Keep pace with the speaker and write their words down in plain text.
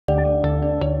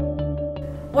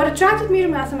What attracted me to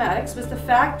mathematics was the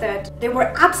fact that there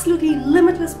were absolutely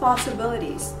limitless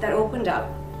possibilities that opened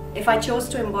up if I chose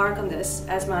to embark on this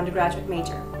as my undergraduate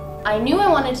major. I knew I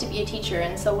wanted to be a teacher,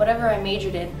 and so whatever I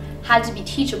majored in had to be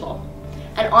teachable.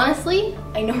 And honestly,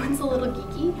 I know it's a little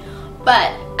geeky,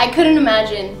 but I couldn't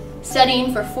imagine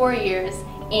studying for 4 years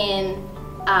in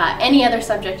any other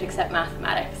subject except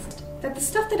mathematics. That the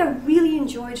stuff that I really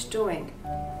enjoyed doing,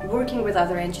 working with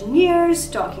other engineers,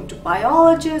 talking to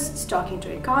biologists, talking to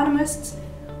economists,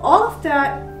 all of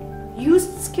that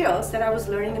used skills that I was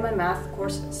learning in my math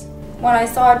courses. When I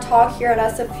saw a talk here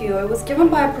at SFU, it was given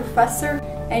by a professor,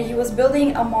 and he was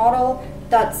building a model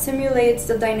that simulates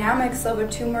the dynamics of a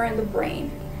tumor in the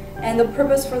brain. And the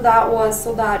purpose for that was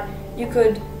so that you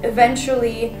could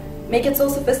eventually make it so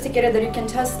sophisticated that you can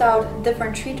test out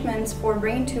different treatments for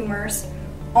brain tumors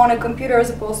on a computer as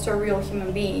opposed to a real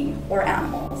human being or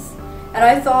animals. And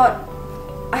I thought,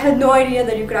 I had no idea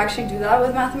that you could actually do that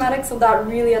with mathematics, so that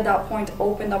really at that point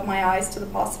opened up my eyes to the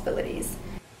possibilities.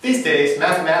 These days,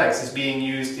 mathematics is being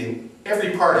used in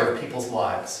every part of people's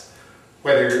lives.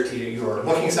 Whether you're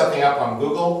looking something up on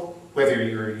Google, whether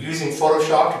you're using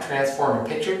Photoshop to transform a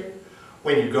picture,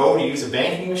 when you go to use a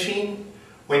banking machine,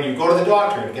 when you go to the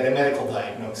doctor to get a medical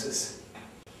diagnosis.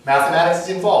 Mathematics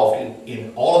is involved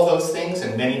in all of those things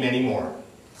and many, many more.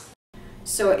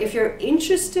 So if you're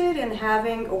interested in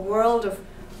having a world of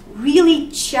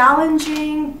really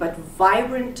challenging but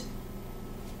vibrant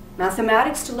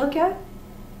mathematics to look at,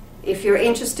 if you're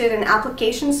interested in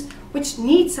applications which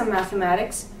need some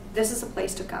mathematics, this is a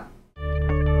place to come.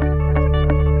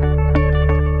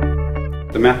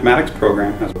 The mathematics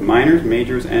program has minors,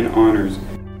 majors, and honors.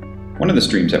 One of the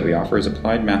streams that we offer is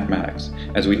applied mathematics.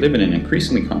 As we live in an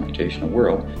increasingly computational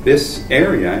world, This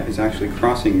area is actually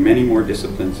crossing many more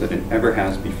disciplines than it ever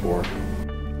has before.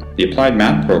 the applied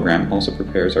math program also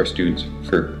prepares our students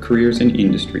for careers in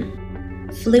industry.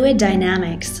 Fluid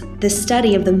dynamics, the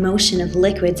study of the motion of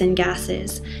liquids and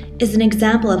gases, is an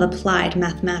example of applied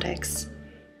mathematics.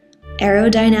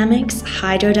 Aerodynamics,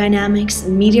 hydrodynamics,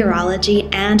 meteorology,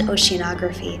 and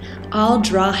oceanography all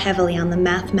draw heavily on the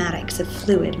mathematics of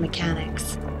fluid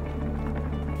mechanics.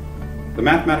 The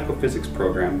mathematical physics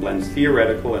program blends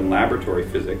theoretical and laboratory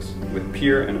physics with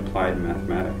pure and applied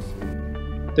mathematics.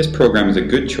 This program is a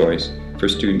good choice for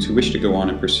students who wish to go on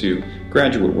and pursue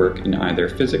graduate work in either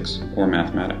physics or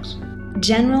mathematics.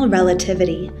 General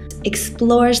relativity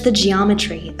explores the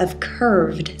geometry of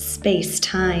curved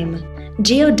space-time.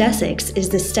 Geodesics is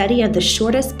the study of the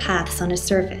shortest paths on a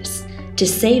surface. To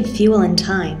save fuel and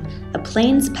time, a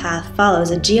plane's path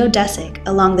follows a geodesic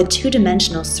along the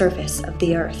two-dimensional surface of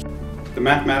the Earth. The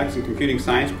mathematics and computing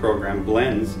science program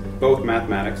blends both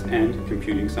mathematics and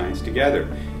computing science together.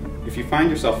 If you find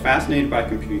yourself fascinated by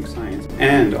computing science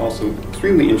and also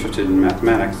extremely interested in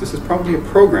mathematics, this is probably a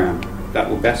program that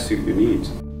will best suit your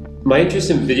needs. My interest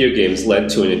in video games led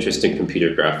to an interest in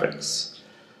computer graphics.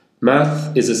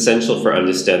 Math is essential for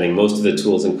understanding most of the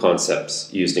tools and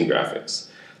concepts used in graphics.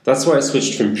 That's why I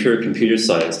switched from pure computer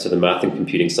science to the Math and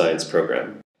Computing Science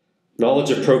program.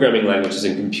 Knowledge of programming languages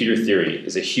and computer theory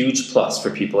is a huge plus for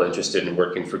people interested in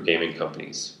working for gaming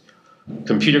companies.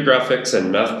 Computer graphics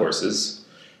and math courses,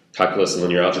 calculus and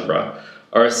linear algebra,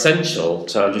 are essential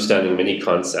to understanding many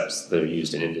concepts that are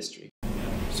used in industry.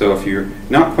 So if you're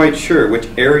not quite sure which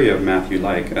area of math you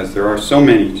like, as there are so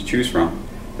many to choose from,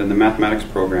 then the mathematics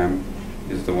program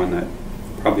is the one that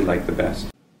you probably like the best.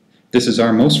 This is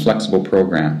our most flexible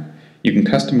program. You can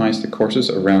customize the courses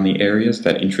around the areas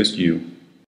that interest you.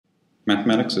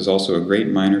 Mathematics is also a great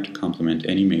minor to complement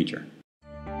any major.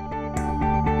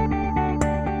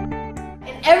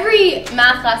 In every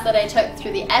math class that I took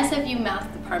through the SFU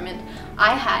Math department,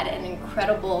 I had an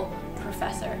incredible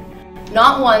professor.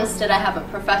 Not once did I have a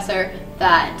professor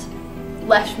that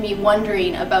left me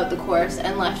wondering about the course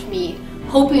and left me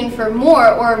hoping for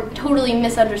more or totally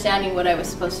misunderstanding what I was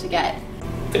supposed to get.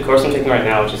 The course I'm taking right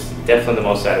now, which is definitely the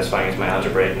most satisfying, is my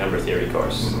algebraic number theory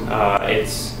course.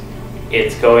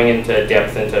 It's going into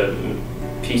depth into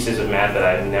pieces of math that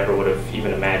I never would have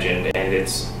even imagined, and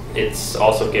it's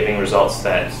also giving results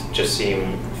that just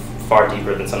seem far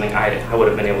deeper than something I would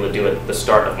have been able to do at the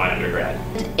start of my undergrad.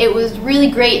 It was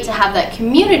really great to have that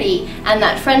community and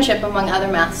that friendship among other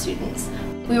math students.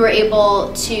 We were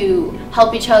able to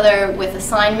help each other with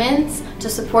assignments, to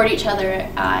support each other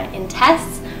in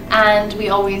tests, and we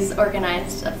always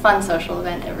organized a fun social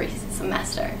event every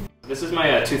semester. This is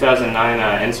my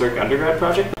 2009 NSERC undergrad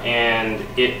project, and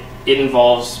it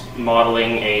involves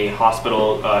modeling a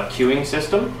hospital queuing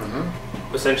system.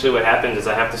 Essentially what happens is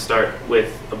I have to start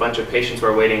with a bunch of patients who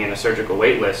are waiting in a surgical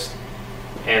wait list,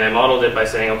 And I modeled it by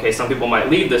saying, okay, some people might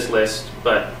leave this list,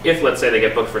 but if, let's say, they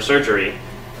get booked for surgery,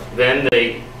 then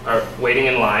they are waiting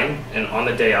in line, and on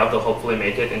the day of, they'll hopefully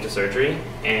make it into surgery.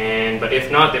 But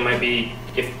if not, they might be,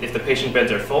 if the patient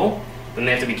beds are full, then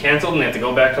they have to be canceled and they have to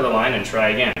go back to the line and try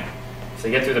again. If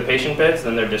they get through the patient beds,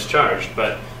 then they're discharged.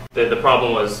 But the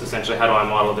problem was essentially, how do I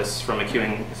model this from a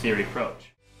queuing theory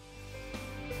approach?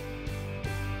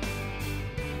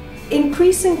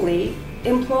 Increasingly,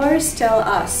 employers tell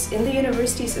us in the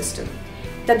university system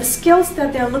that the skills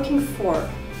that they're looking for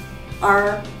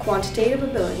are quantitative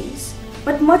abilities,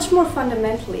 but much more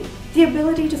fundamentally, the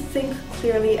ability to think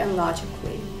clearly and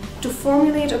logically, to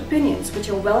formulate opinions which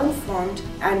are well-informed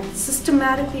and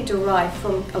systematically derived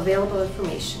from available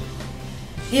information,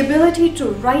 the ability to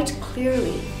write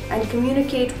clearly and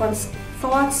communicate one's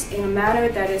thoughts in a manner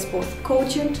that is both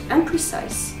cogent and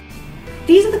precise.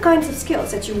 These are the kinds of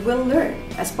skills that you will learn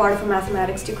as part of a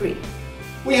mathematics degree.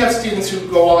 We have students who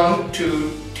go on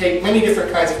to take many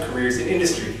different kinds of careers in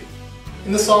industry.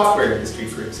 In the software industry,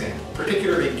 for example,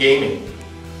 particularly gaming,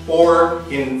 or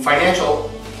in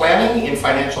financial planning, in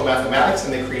financial mathematics,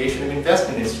 and the creation of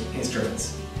investment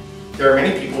instruments. There are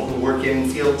many people who work in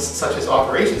fields such as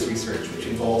operations research, which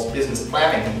involves business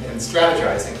planning and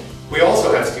strategizing. We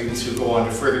also have students who go on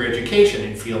to further education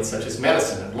in fields such as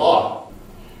medicine and law.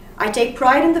 I take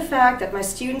pride in the fact that my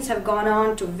students have gone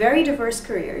on to very diverse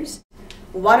careers.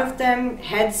 One of them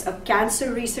heads a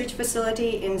cancer research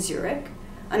facility in Zurich.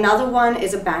 Another one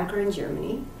is a banker in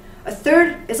Germany. A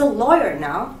third is a lawyer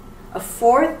now. A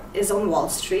fourth is on Wall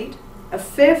Street. A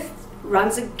fifth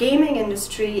runs a gaming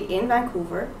industry in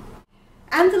Vancouver.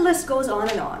 And the list goes on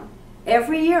and on.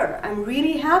 Every year, I'm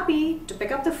really happy to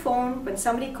pick up the phone when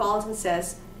somebody calls and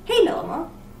says, "Hey Nilima,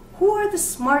 who are the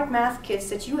smart math kids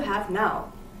that you have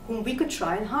now, whom we could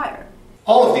try and hire?"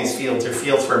 All of these fields are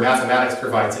fields where mathematics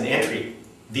provides an entry.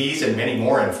 These and many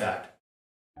more, in fact.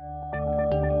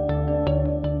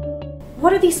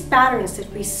 What are these patterns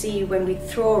that we see when we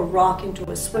throw a rock into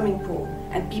a swimming pool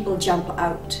and people jump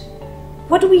out?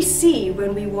 What do we see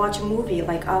when we watch a movie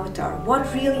like Avatar?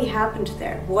 What really happened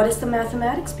there? What is the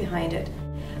mathematics behind it?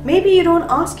 Maybe you don't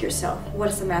ask yourself, what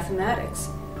is the mathematics?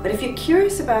 But if you're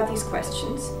curious about these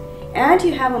questions, and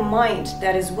you have a mind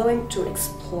that is willing to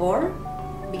explore,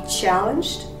 be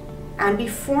challenged, and be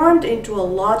formed into a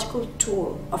logical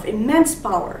tool of immense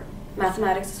power,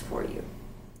 mathematics is for you.